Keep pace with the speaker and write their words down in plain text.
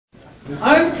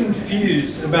I'm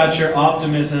confused about your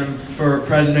optimism for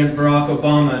President Barack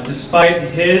Obama, despite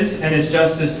his and his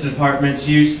Justice Department's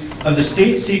use of the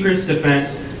state secrets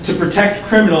defense to protect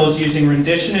criminals using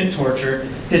rendition and torture,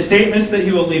 his statements that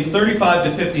he will leave 35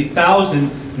 to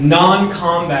 50,000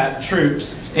 non-combat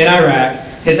troops in Iraq,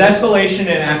 his escalation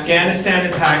in Afghanistan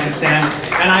and Pakistan,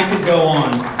 and I could go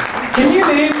on. Can you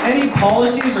name any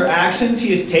policies or actions he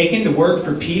has taken to work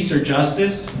for peace or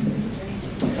justice?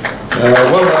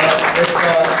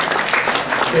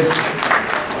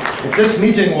 If this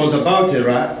meeting was about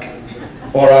Iraq,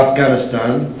 or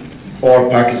Afghanistan, or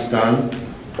Pakistan,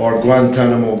 or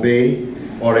Guantanamo Bay,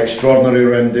 or extraordinary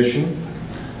rendition,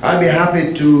 I'd be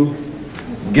happy to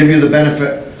give you the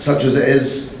benefit, such as it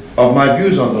is, of my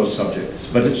views on those subjects.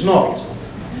 But it's not.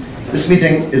 This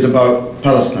meeting is about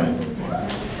Palestine.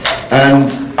 And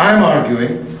I'm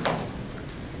arguing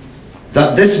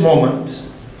that this moment,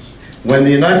 when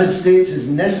the United States is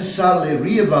necessarily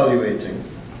re-evaluating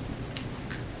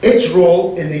its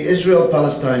role in the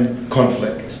Israel-Palestine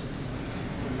conflict,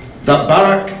 that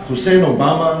Barack Hussein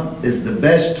Obama is the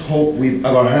best hope we've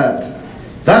ever had.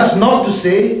 That's not to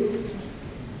say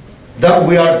that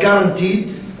we are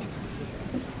guaranteed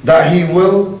that he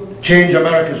will change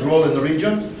America's role in the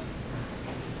region,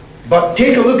 but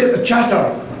take a look at the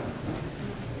chatter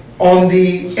on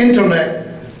the internet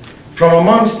from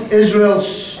amongst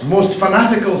Israel's most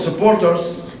fanatical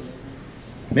supporters.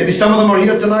 Maybe some of them are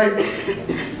here tonight,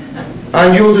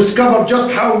 and you'll discover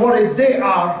just how worried they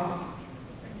are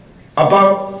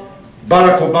about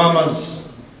Barack Obama's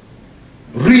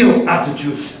real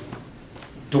attitude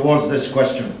towards this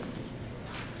question.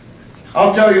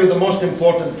 I'll tell you the most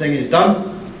important thing he's done.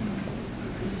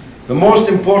 The most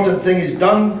important thing he's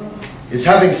done is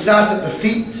having sat at the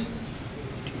feet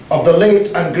of the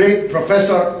late and great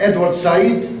Professor Edward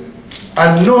Said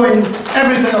and knowing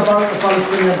everything about the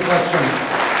Palestinian question.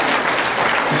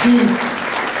 You see,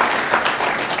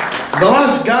 the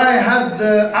last guy had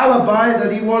the alibi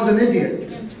that he was an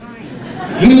idiot.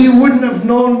 He wouldn't have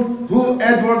known who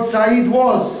Edward Said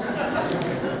was.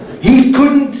 He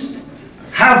couldn't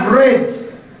have read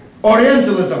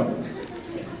Orientalism.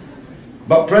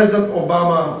 But President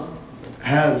Obama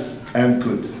has and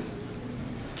could.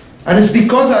 And it's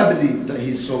because I believe that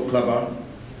he's so clever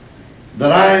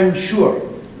that I'm sure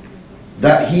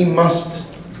that he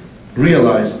must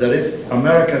realize that if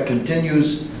America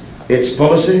continues its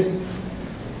policy,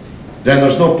 then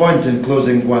there's no point in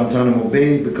closing Guantanamo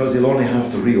Bay, because he'll only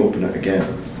have to reopen it again.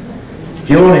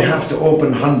 He'll only have to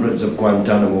open hundreds of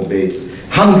Guantanamo Bays,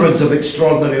 hundreds of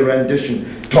extraordinary rendition,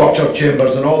 torture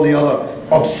chambers, and all the other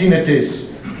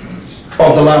obscenities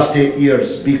of the last 8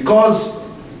 years, because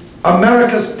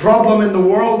America's problem in the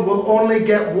world will only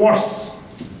get worse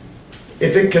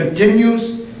if it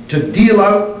continues to deal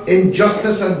out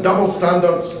injustice and double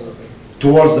standards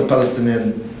towards the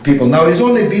Palestinian people. Now, he's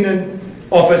only been in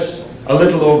office a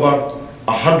little over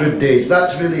 100 days.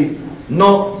 That's really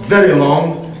not very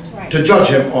long to judge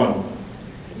him on.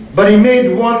 But he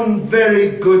made one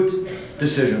very good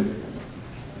decision.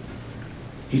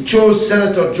 He chose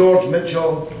Senator George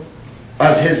Mitchell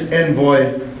as his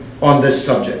envoy on this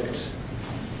subject.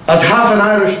 As half an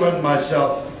Irishman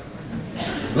myself,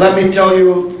 let me tell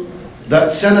you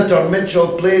that Senator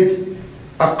Mitchell played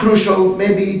a crucial,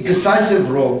 maybe decisive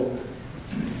role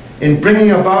in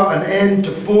bringing about an end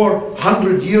to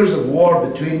 400 years of war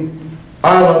between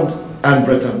Ireland and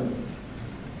Britain.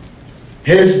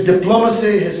 His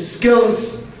diplomacy, his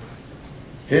skills,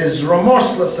 his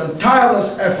remorseless and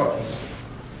tireless efforts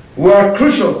were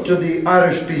crucial to the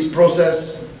Irish peace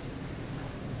process.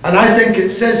 And I think it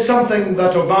says something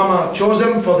that Obama chose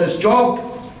him for this job.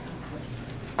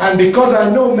 And because I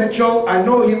know Mitchell, I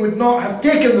know he would not have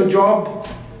taken the job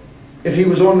if he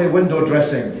was only window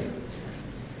dressing.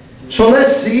 So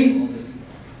let's see.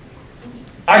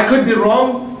 I could be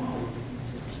wrong.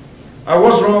 I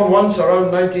was wrong once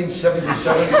around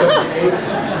 1977, 78.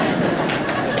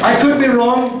 I could be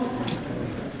wrong.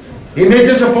 He may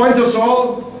disappoint us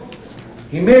all.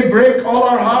 He may break all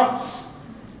our hearts.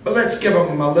 But let's give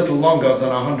him a little longer than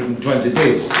 120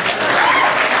 days.